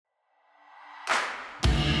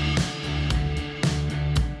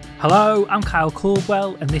Hello, I'm Kyle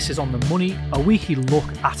Caldwell, and this is On The Money, a weekly look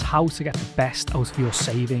at how to get the best out of your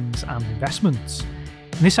savings and investments.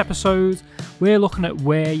 In this episode, we're looking at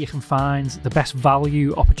where you can find the best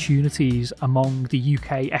value opportunities among the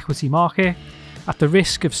UK equity market. At the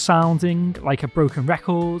risk of sounding like a broken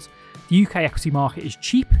record, the UK equity market is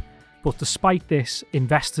cheap, but despite this,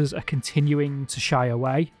 investors are continuing to shy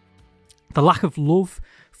away. The lack of love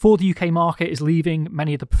for the UK market is leaving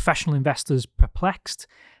many of the professional investors perplexed.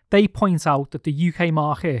 They point out that the UK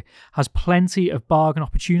market has plenty of bargain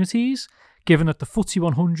opportunities, given that the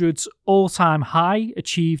FTSE 100's all-time high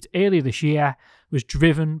achieved earlier this year was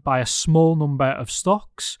driven by a small number of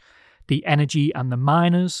stocks, the energy and the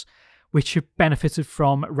miners, which have benefited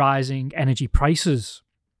from rising energy prices.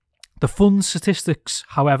 The fund's statistics,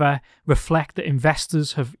 however, reflect that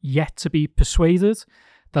investors have yet to be persuaded.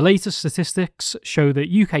 The latest statistics show that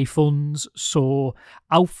UK funds saw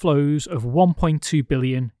outflows of 1.2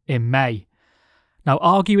 billion in May. Now,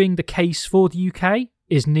 arguing the case for the UK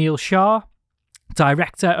is Neil Shah,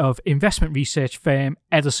 director of investment research firm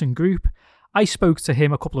Edison Group. I spoke to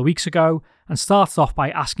him a couple of weeks ago and started off by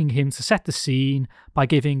asking him to set the scene by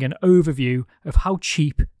giving an overview of how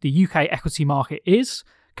cheap the UK equity market is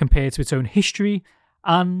compared to its own history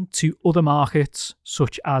and to other markets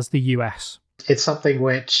such as the US. It's something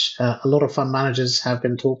which a lot of fund managers have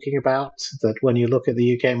been talking about, that when you look at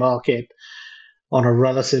the UK market on a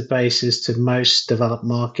relative basis to most developed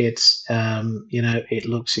markets, it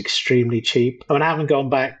looks extremely cheap. I mean, I haven't gone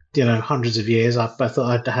back, hundreds of years. I thought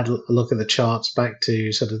I'd had a look at the charts back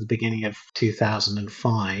to sort of the beginning of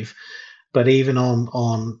 2005. But even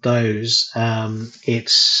on those,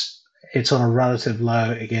 it's on a relative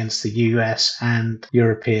low against the US and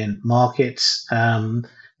European markets.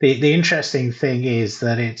 The interesting thing is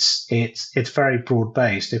that it's very broad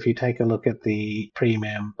based. If you take a look at the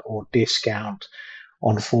premium or discount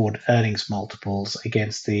on forward earnings multiples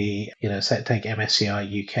against the, say take MSCI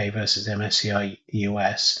UK versus MSCI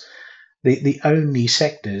US, the only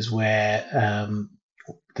sectors where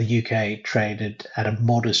the UK traded at a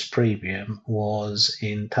modest premium was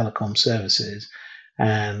in telecom services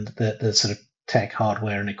and the sort of tech,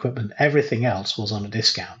 hardware and equipment. Everything else was on a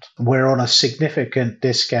discount. We're on a significant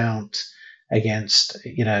discount against,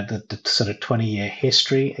 the sort of 20-year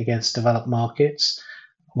history against developed markets.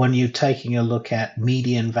 When you're taking a look at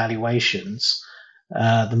median valuations,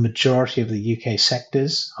 the majority of the UK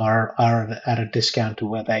sectors are at a discount to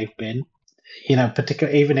where they've been.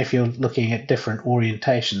 Particularly even if you're looking at different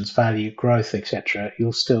orientations, value, growth, etc.,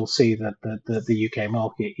 you'll still see that the UK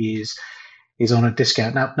market is on a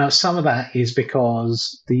discount. Now, some of that is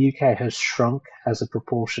because the UK has shrunk as a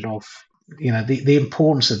proportion of, the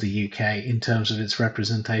importance of the UK in terms of its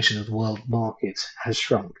representation of the world markets has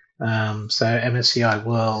shrunk. So MSCI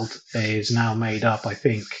World is now made up, I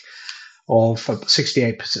think, of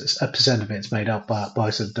 68% of it's made up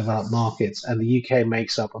by sort of developed markets, and the UK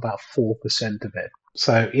makes up about 4% of it.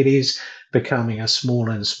 So it is becoming a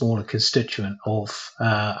smaller and smaller constituent of,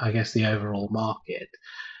 the overall market.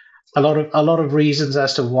 A lot of reasons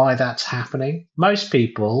as to why that's happening. Most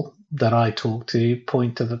people that I talk to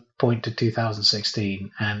point to 2016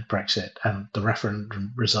 and Brexit and the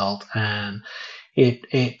referendum result, and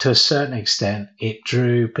it to a certain extent it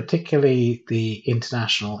drew particularly the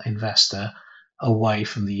international investor away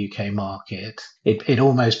from the UK market. It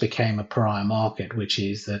almost became a pariah market, which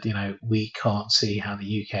is that, we can't see how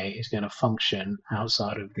the UK is going to function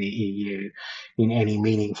outside of the EU in any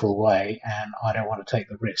meaningful way, and I don't want to take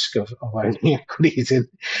the risk of owning equities in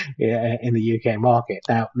the UK market.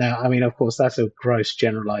 Now, I mean, of course, that's a gross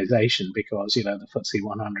generalization because, the FTSE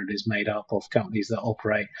 100 is made up of companies that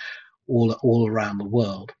operate all around the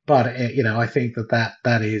world. But I think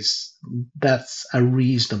that's a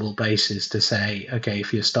reasonable basis to say, okay,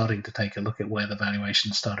 if you're starting to take a look at where the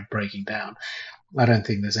valuation started breaking down, I don't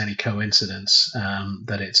think there's any coincidence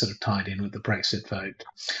that it's sort of tied in with the Brexit vote.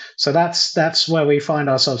 So that's where we find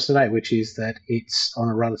ourselves today, which is that it's on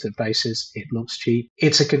a relative basis, it looks cheap.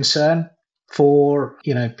 It's a concern for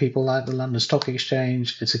people like the London Stock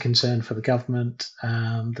Exchange. It's a concern for the government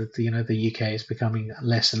that the UK is becoming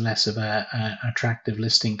less and less of an attractive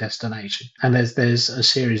listing destination, and there's a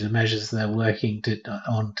series of measures they're working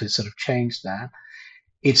on to sort of change that.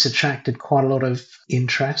 It's attracted quite a lot of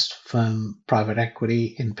interest from private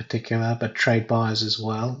equity in particular, but trade buyers as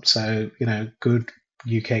well. So good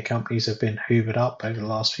UK companies have been hoovered up over the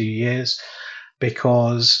last few years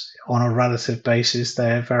because on a relative basis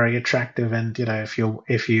they're very attractive. And if you're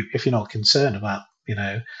not concerned about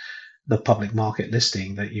the public market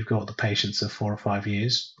listing, that you've got the patience of 4 or 5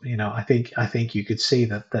 years, I think you could see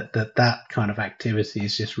that kind of activity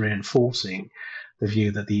is just reinforcing the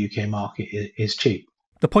view that the UK market is cheap.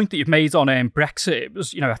 The point that you've made on Brexit, it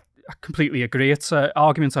was, I completely agree. It's an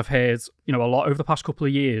argument I've heard, a lot over the past couple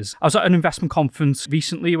of years. I was at an investment conference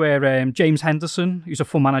recently where James Henderson, who's a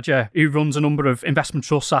fund manager who runs a number of investment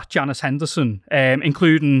trusts at Janus Henderson,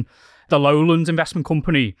 including the Lowland Investment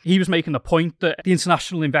Company, he was making the point that the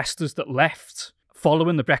international investors that left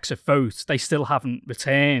following the Brexit vote, they still haven't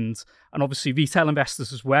returned. And obviously retail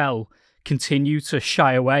investors as well continue to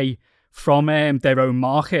shy away from their own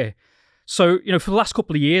market. So, for the last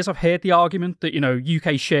couple of years, I've heard the argument that,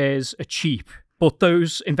 UK shares are cheap, but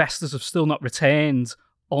those investors have still not returned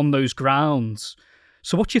on those grounds.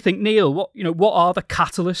 So what do you think, Neil? What are the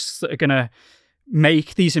catalysts that are going to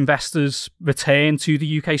make these investors return to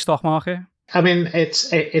the UK stock market? I mean,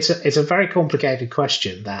 it's a very complicated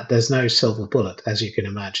question that there's no silver bullet, as you can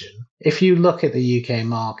imagine. If you look at the UK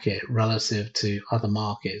market relative to other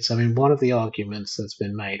markets, I mean, one of the arguments that's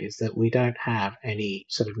been made is that we don't have any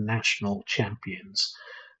sort of national champions.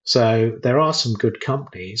 So there are some good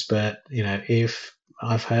companies, but, if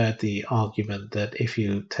I've heard the argument that if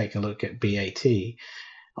you take a look at BAT,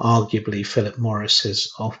 arguably Philip Morris has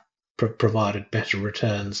provided better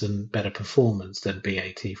returns and better performance than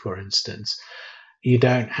BAT, for instance. You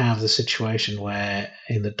don't have the situation where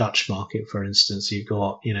in the Dutch market, for instance, you've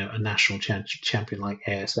got, a national champion like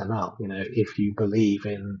ASML. If you believe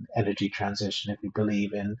in energy transition, if you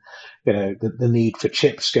believe in, the need for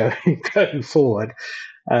chips going forward,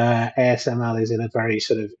 ASML is in a very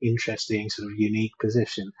sort of interesting, sort of unique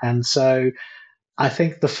position. And so I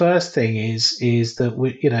think the first thing is that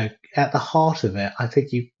we, at the heart of it, I think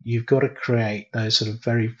you've got to create those sort of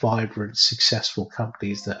very vibrant, successful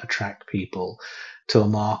companies that attract people to a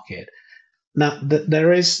market. Now,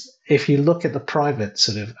 there is, if you look at the private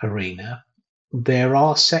sort of arena, there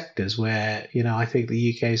are sectors where, I think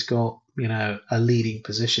the UK's got, a leading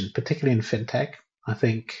position, particularly in fintech. I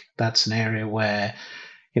think that's an area where,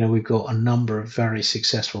 we've got a number of very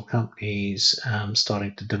successful companies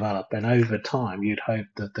starting to develop. And over time, you'd hope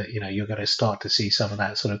that you're going to start to see some of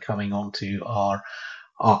that sort of coming onto our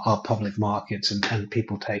public markets and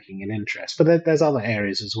people taking an interest. But there's other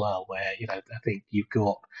areas as well where, I think you've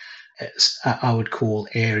got, I would call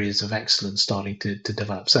areas of excellence starting to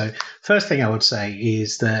develop. So first thing I would say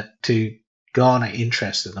is that to garner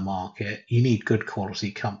interest in the market, you need good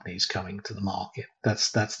quality companies coming to the market.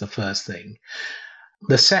 That's the first thing.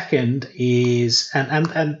 The second is,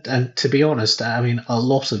 and to be honest, I mean, a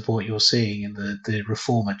lot of what you're seeing in the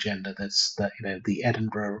reform agenda, the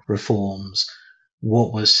Edinburgh reforms,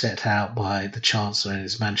 what was set out by the Chancellor in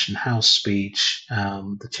his Mansion House speech,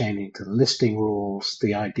 the changing to the listing rules,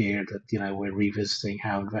 the idea that, we're revisiting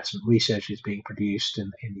how investment research is being produced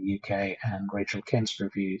in the UK, and Rachel Kent's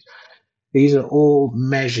reviews. These are all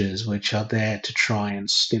measures which are there to try and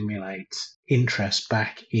stimulate interest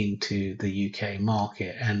back into the UK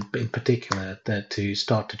market, and in particular to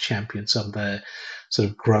start to champion some of the sort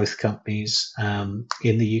of growth companies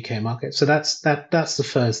in the UK market. So that's the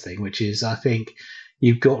first thing, which is, I think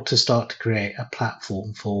you've got to start to create a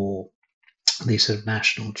platform for these sort of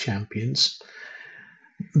national champions.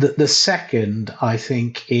 The second, I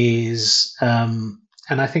think, is, and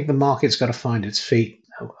I think the market's got to find its feet,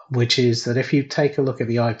 which is that if you take a look at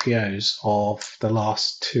the IPOs of the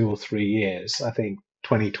last 2 or 3 years, I think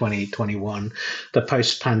 2020, 21, the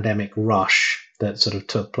post-pandemic rush that sort of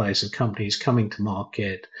took place of companies coming to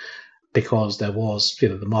market because there was,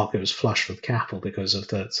 the market was flush with capital because of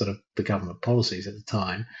the sort of the government policies at the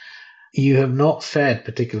time. You have not fared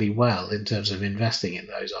particularly well in terms of investing in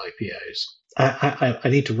those IPOs. I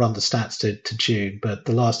need to run the stats to June, but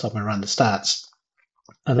the last time I ran the stats,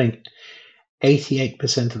 I think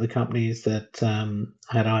 88% of the companies that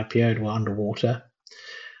had IPO'd were underwater.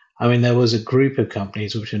 I mean, there was a group of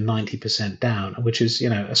companies which were 90% down, which is,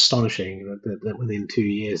 astonishing that within 2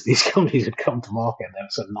 years these companies had come to market and they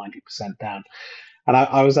were sort of 90% down. And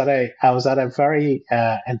I was at a very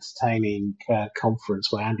entertaining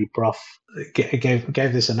conference where Andy Brough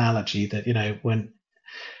gave this analogy that, when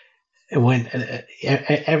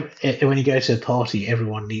you go to a party,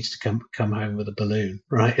 everyone needs to come home with a balloon,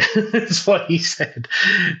 right? That's what he said.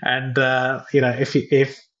 And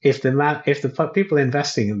if the people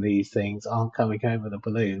investing in these things aren't coming home with a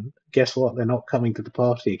balloon, guess what? They're not coming to the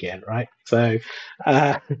party again, right? So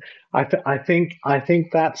I think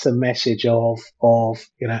that's a message of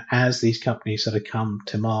as these companies sort of come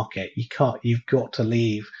to market, you've got to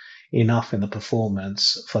leave enough in the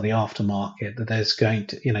performance for the aftermarket that there's going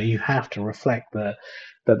to, you have to reflect that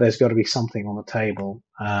there's got to be something on the table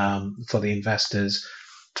for the investors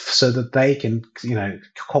so that they can,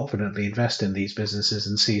 confidently invest in these businesses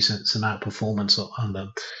and see some outperformance on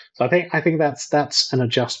them. So I think that's an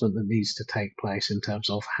adjustment that needs to take place in terms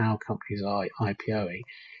of how companies are IPOing.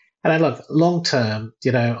 And then look, long term,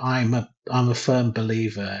 I'm a firm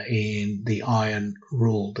believer in the iron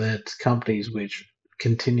rule that companies which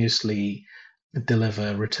continuously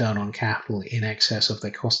deliver return on capital in excess of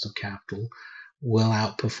their cost of capital will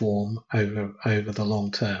outperform over the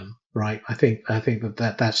long term, right? I think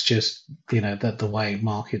that's just that the way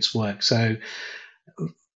markets work. So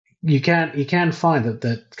you can find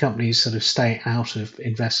that companies sort of stay out of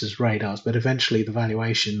investors' radars, but eventually the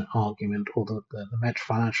valuation argument or the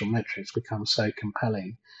financial metrics become so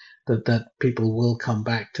compelling that people will come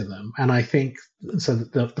back to them. And I think so.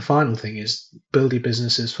 The final thing is build your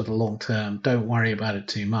businesses for the long term. Don't worry about it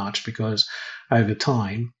too much, because over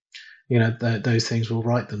time, those things will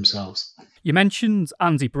right themselves. You mentioned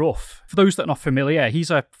Andy Brough. For those that are not familiar,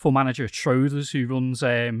 he's a fund manager at Schroders who runs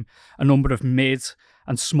a number of mid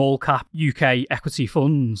and small cap UK equity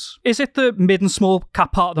funds. Is it the mid and small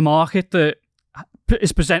cap part of the market that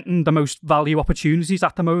is presenting the most value opportunities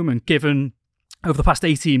at the moment, given over the past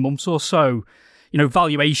 18 months or so,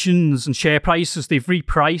 valuations and share prices, they've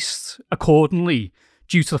repriced accordingly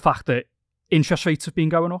due to the fact that interest rates have been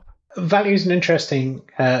going up? Value is an interesting,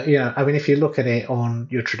 if you look at it on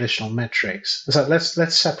your traditional metrics, so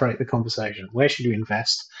let's separate the conversation. Where should you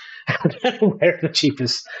invest? Where are the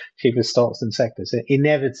cheapest stocks and sectors?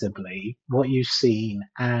 Inevitably, what you've seen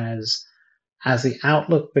as the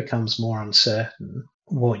outlook becomes more uncertain,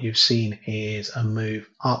 what you've seen is a move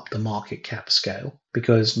up the market cap scale,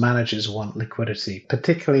 because managers want liquidity,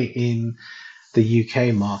 particularly in the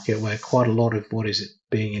UK market, where quite a lot of what is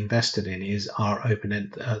being invested in are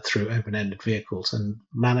through open-ended vehicles, and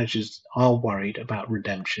managers are worried about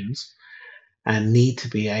redemptions and need to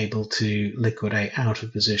be able to liquidate out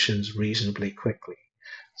of positions reasonably quickly.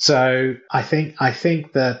 So I think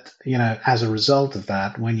that as a result of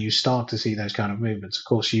that, when you start to see those kind of movements, of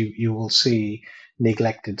course you will see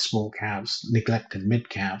neglected small caps, neglected mid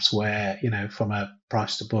caps, where from a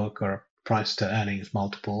price to book or a price to earnings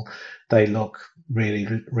multiple, they look really,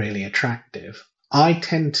 really attractive. I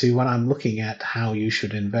tend to, when I'm looking at how you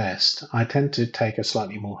should invest, I tend to take a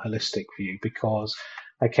slightly more holistic view, because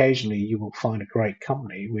occasionally you will find a great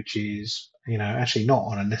company which is, actually not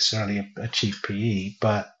on necessarily a cheap PE,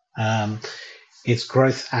 but its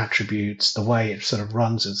growth attributes, the way it sort of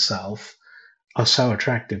runs itself, are so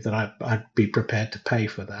attractive that I'd be prepared to pay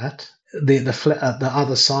for that. The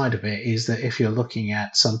other side of it is that if you're looking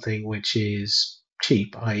at something which is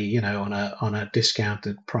cheap, i.e., on a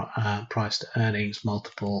discounted price to earnings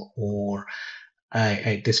multiple, or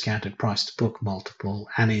a discounted price to book multiple,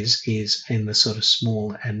 and is in the sort of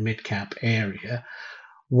small and mid cap area,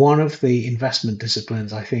 one of the investment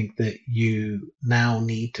disciplines I think that you now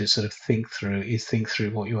need to sort of think through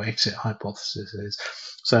what your exit hypothesis is.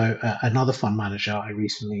 So another fund manager I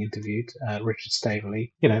recently interviewed, Richard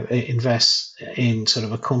Staveley, invests in sort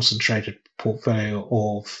of a concentrated portfolio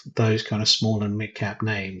of those kind of small and mid cap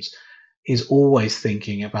names, is always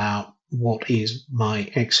thinking about what is my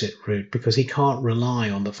exit route, because he can't rely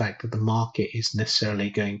on the fact that the market is necessarily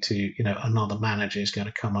going to, another manager is going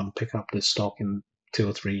to come and pick up this stock in 2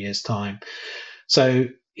 or 3 years' time. So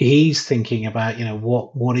he's thinking about,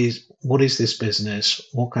 what is this business?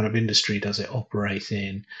 What kind of industry does it operate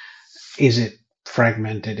in? Is it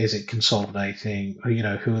fragmented? Is it consolidating?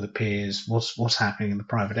 Who are the peers? What's happening in the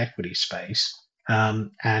private equity space?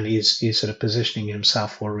 And is sort of positioning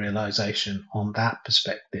himself for realization on that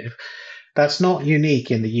perspective. That's not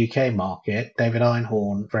unique in the UK market. David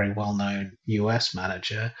Einhorn, very well-known US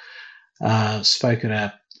manager, spoke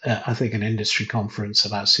at I think an industry conference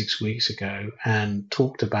about 6 weeks ago, and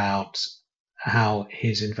talked about how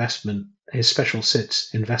his special sits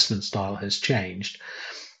investment style has changed,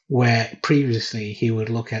 where previously he would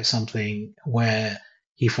look at something where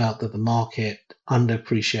he felt that the market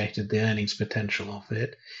underappreciated the earnings potential of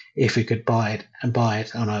it. If he could buy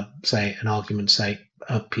it on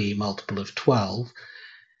a P multiple of 12,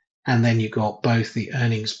 and then you got both the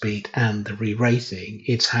earnings beat and the re-rating,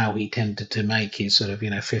 it's how he tended to make his sort of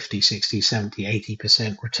 50, 60, 70,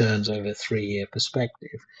 80% returns over a 3-year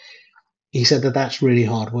perspective. He said that that's really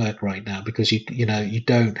hard work right now, because you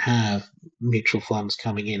don't have mutual funds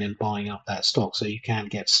coming in and buying up that stock, so you can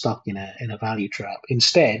get stuck in a value trap.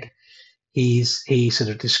 Instead, he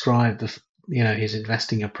sort of described his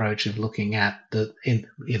investing approach of looking at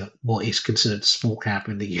what is considered small cap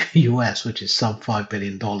in the US, which is sub $5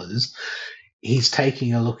 billion. He's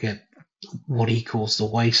taking a look at what he calls the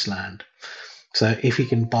wasteland, So if he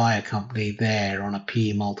can buy a company there on a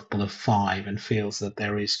P multiple of 5 and feels that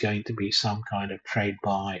there is going to be some kind of trade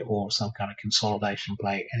buy or some kind of consolidation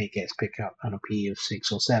play, and it gets picked up on a P of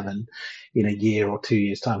 6 or 7 in a year or 2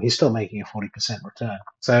 years' time, he's still making a 40% return.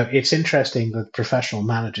 So it's interesting that professional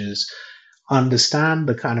managers understand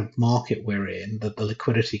the kind of market we're in, that the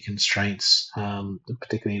liquidity constraints,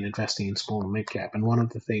 particularly in investing in small and mid cap. And one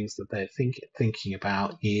of the things that they're thinking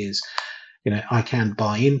about is, I can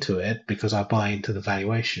buy into it because I buy into the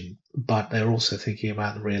valuation, but they're also thinking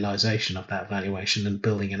about the realization of that valuation and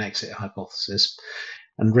building an exit hypothesis.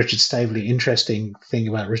 And Richard Staveley, interesting thing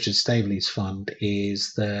about Richard Staveley's fund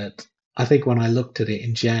is that I think when I looked at it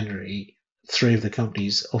in January, 3 of the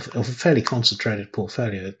companies of a fairly concentrated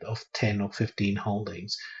portfolio of 10 or 15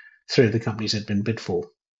 holdings, 3 of the companies had been bid for.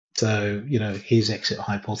 So, his exit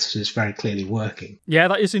hypothesis is very clearly working. Yeah,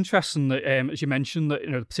 that is interesting that, as you mentioned, that,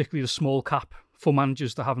 particularly the small cap fund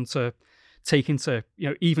managers, they're having to take into,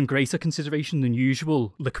 even greater consideration than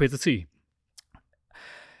usual liquidity.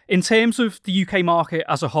 In terms of the UK market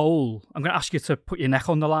as a whole, I'm going to ask you to put your neck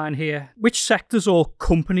on the line here. Which sectors or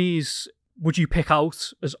companies would you pick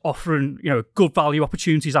out as offering, good value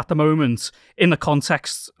opportunities at the moment in the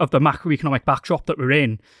context of the macroeconomic backdrop that we're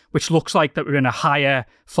in, which looks like that we're in a higher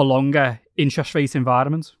for longer interest rate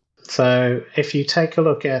environment? So if you take a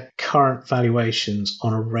look at current valuations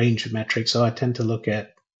on a range of metrics, so I tend to look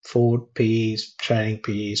at forward PEs, trading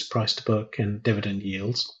PEs, price to book, and dividend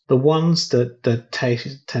yields. The ones that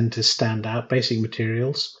tend to stand out: basic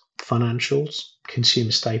materials, financials,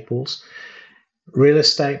 consumer staples, real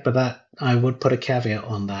estate. But that I would put a caveat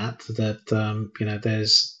on that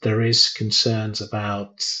there is concerns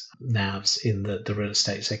about NAVs in the real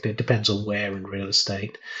estate sector. It depends on where in real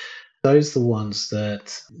estate. Those are the ones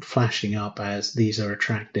that flashing up as these are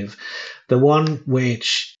attractive. The one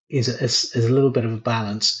which is a little bit of a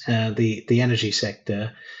balance, the energy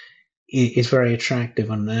sector is very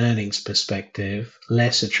attractive on an earnings perspective,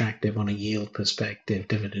 less attractive on a yield perspective,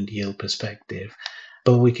 dividend yield perspective.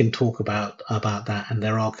 But we can talk about that, and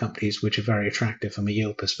there are companies which are very attractive from a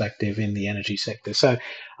yield perspective in the energy sector. So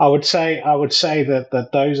I would say that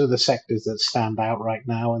those are the sectors that stand out right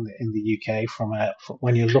now in the UK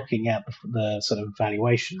when you're looking at the sort of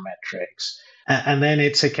valuation metrics. And then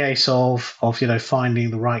it's a case of finding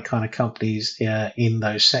the right kind of companies in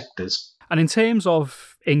those sectors. And in terms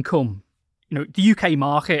of income, the UK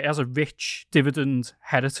market has a rich dividend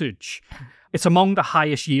heritage. It's among the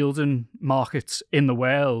highest yielding markets in the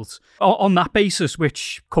world. On that basis,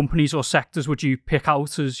 which companies or sectors would you pick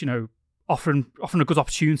out as, offering a good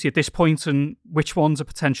opportunity at this point, and which ones are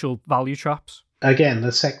potential value traps? Again,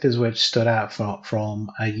 the sectors which stood out from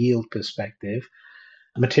a yield perspective: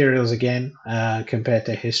 materials, again, compared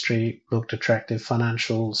to history, looked attractive.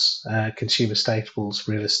 Financials, consumer staples,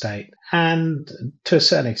 real estate, and to a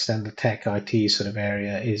certain extent, the tech IT sort of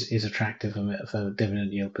area is attractive from a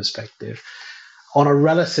dividend yield perspective. On a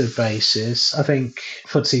relative basis, I think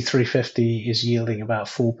FTSE 350 is yielding about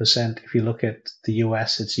 4%. If you look at the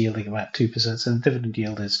US, it's yielding about 2%. So the dividend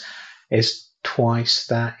yield is twice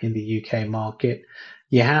that in the UK market.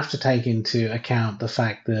 You have to take into account the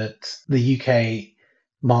fact that the UK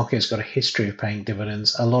market's got a history of paying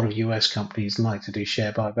dividends. A lot of US companies like to do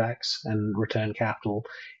share buybacks and return capital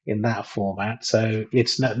in that format. So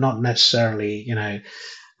it's not necessarily,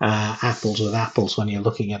 apples with apples when you're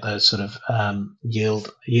looking at those sort of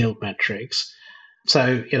yield metrics.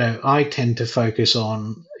 So, I tend to focus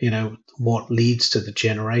on, what leads to the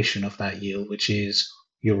generation of that yield, which is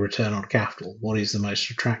your return on capital. What is the most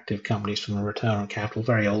attractive companies from a return on capital?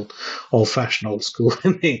 Very old-fashioned, old school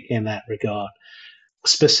in that regard.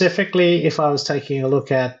 Specifically, if I was taking a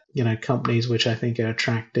look at companies which I think are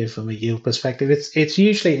attractive from a yield perspective, it's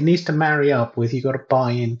usually, it needs to marry up with, you've got to buy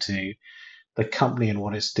into the company and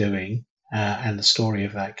what it's doing, and the story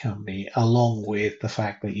of that company, along with the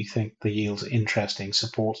fact that you think the yield's interesting,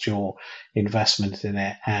 supports your investment in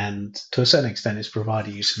it, and to a certain extent is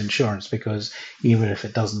providing you some insurance, because even if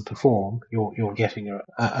it doesn't perform, you're getting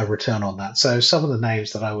a return on that. So some of the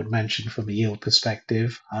names that I would mention from a yield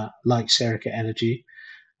perspective, like Serica Energy,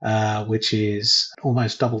 which is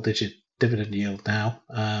almost double-digit dividend yield now,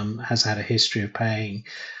 has had a history of paying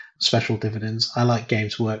special dividends. I like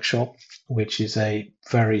Games Workshop, which is a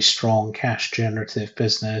very strong cash generative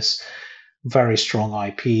business, very strong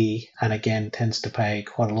IP, and again tends to pay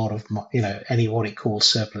quite a lot of what it calls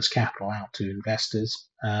surplus capital out to investors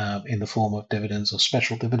in the form of dividends or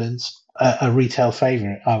special dividends. A retail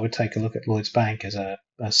favorite, I would take a look at Lloyds Bank as a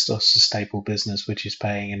staple business which is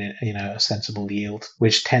paying a sensible yield,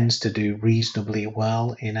 which tends to do reasonably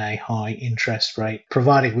well in a high interest rate,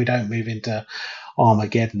 providing we don't move into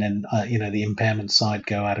Armageddon and the impairment side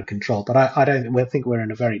go out of control. But I think we're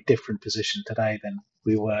in a very different position today than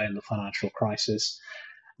we were in the financial crisis.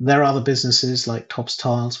 There are other businesses like Topps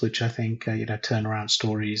Tiles, which I think turnaround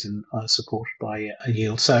stories and are supported by a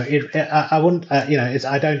yield. So I wouldn't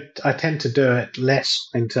I tend to do it less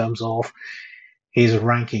in terms of here's a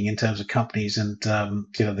ranking in terms of companies and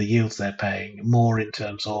the yields they're paying, more in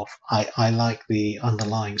terms of I like the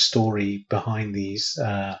underlying story behind these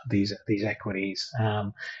equities,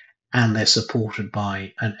 and they're supported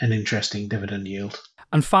by an interesting dividend yield.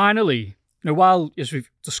 And finally, while, as we've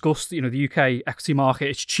discussed, the UK equity market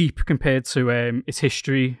is cheap compared to its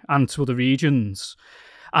history and to other regions,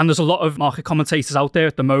 and there's a lot of market commentators out there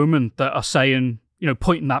at the moment that are saying,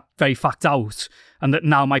 pointing that very fact out, and that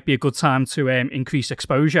now might be a good time to increase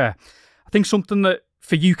exposure. I think something that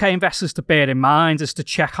for UK investors to bear in mind is to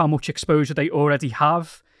check how much exposure they already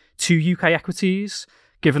have to UK equities,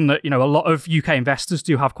 given that, a lot of UK investors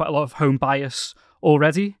do have quite a lot of home bias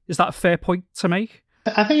already. Is that a fair point to make?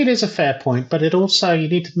 I think it is a fair point, but it also, you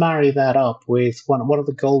need to marry that up with one of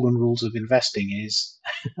the golden rules of investing is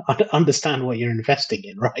understand what you're investing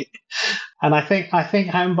in, right? And I think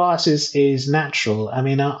home bias is natural. I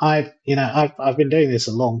mean, I've been doing this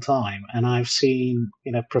a long time, and I've seen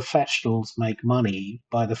professionals make money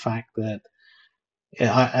by the fact that when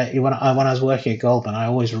I was working at Goldman, I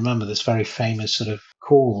always remember this very famous sort of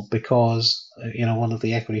call because one of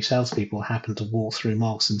the equity salespeople happened to walk through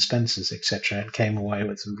Marks and Spencers, etc., and came away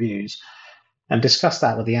with some views and discussed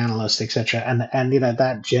that with the analyst, etc. And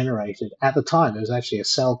that generated, at the time, it was actually a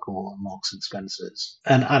sell call on Marks and Spencers.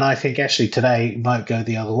 And I think actually today it might go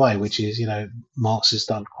the other way, which is, Marks has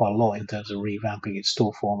done quite a lot in terms of revamping its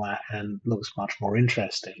store format and looks much more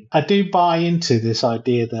interesting. I do buy into this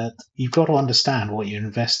idea that you've got to understand what you're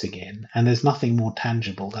investing in, and there's nothing more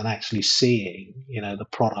tangible than actually seeing, the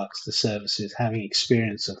products, the services, having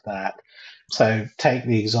experience of that. So take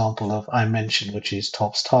the example of I mentioned, which is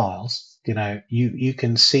Topps Tiles. You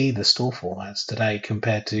can see the store formats today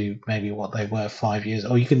compared to maybe what they were 5 years,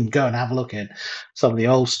 or you can go and have a look at some of the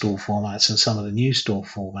old store formats and some of the new store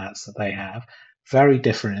formats that they have, very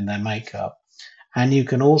different in their makeup. And you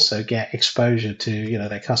can also get exposure to,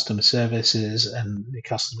 their customer services and the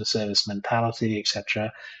customer service mentality,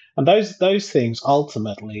 etc. And those things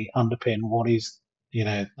ultimately underpin what is,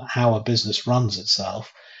 how a business runs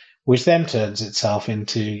itself, which then turns itself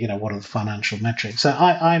into, what are the financial metrics. So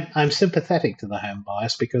I'm sympathetic to the home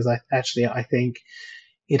bias because I think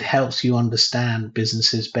it helps you understand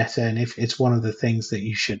businesses better. And if it's one of the things that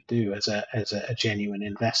you should do as a genuine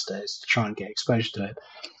investor is to try and get exposure to it.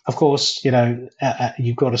 Of course,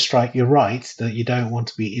 you've got to strike your right that you don't want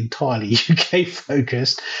to be entirely UK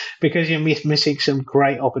focused because you're missing some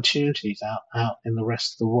great opportunities out in the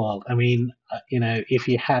rest of the world. I mean, if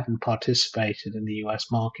you hadn't participated in the US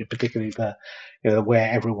market, particularly where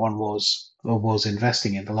everyone was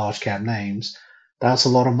investing in the large cap names, that's a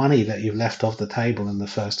lot of money that you've left off the table in the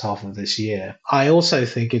first half of this year. I also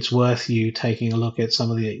think it's worth you taking a look at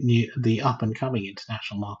some of the up and coming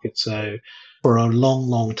international markets. So for a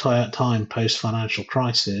long time post-financial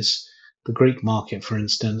crisis, the Greek market, for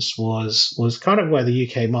instance, was kind of where the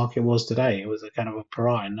UK market was today. It was a kind of a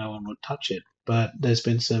pariah. No one would touch it. But there's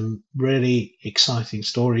been some really exciting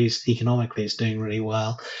stories. Economically, it's doing really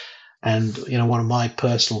well. And, one of my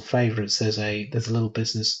personal favorites, there's a little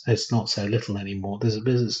business, it's not so little anymore. There's a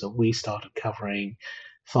business that we started covering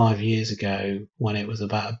 5 years ago when it was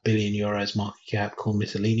about €1 billion market cap called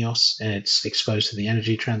Mytilineos, and it's exposed to the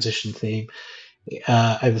energy transition theme.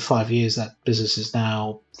 Over 5 years, that business is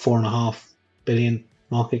now 4.5 billion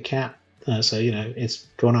market cap. So, it's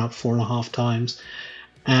gone up 4.5 times.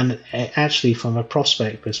 And actually, from a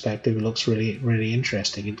prospect perspective, it looks really, really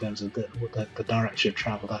interesting in terms of the direction of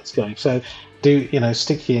travel that's going. So,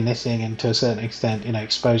 stick to your knitting, and to a certain extent,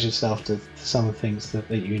 expose yourself to some of the things that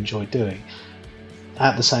you enjoy doing.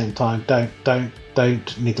 At the same time,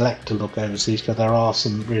 don't neglect to look overseas because there are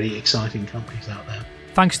some really exciting companies out there.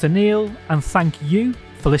 Thanks to Neil, and thank you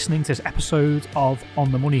for listening to this episode of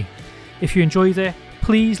On the Money. If you enjoyed it,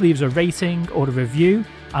 please leave us a rating or a review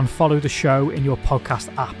and follow the show in your podcast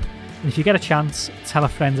app. And if you get a chance, tell a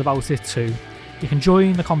friend about it too. You can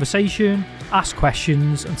join the conversation, ask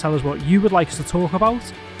questions, and tell us what you would like us to talk about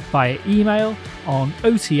via email on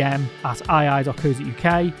otm@ii.co.uk.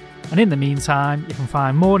 And in the meantime, you can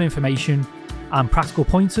find more information and practical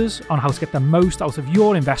pointers on how to get the most out of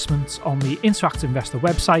your investments on the Interactive Investor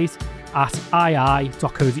website at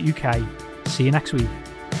ii.co.uk. See you next week.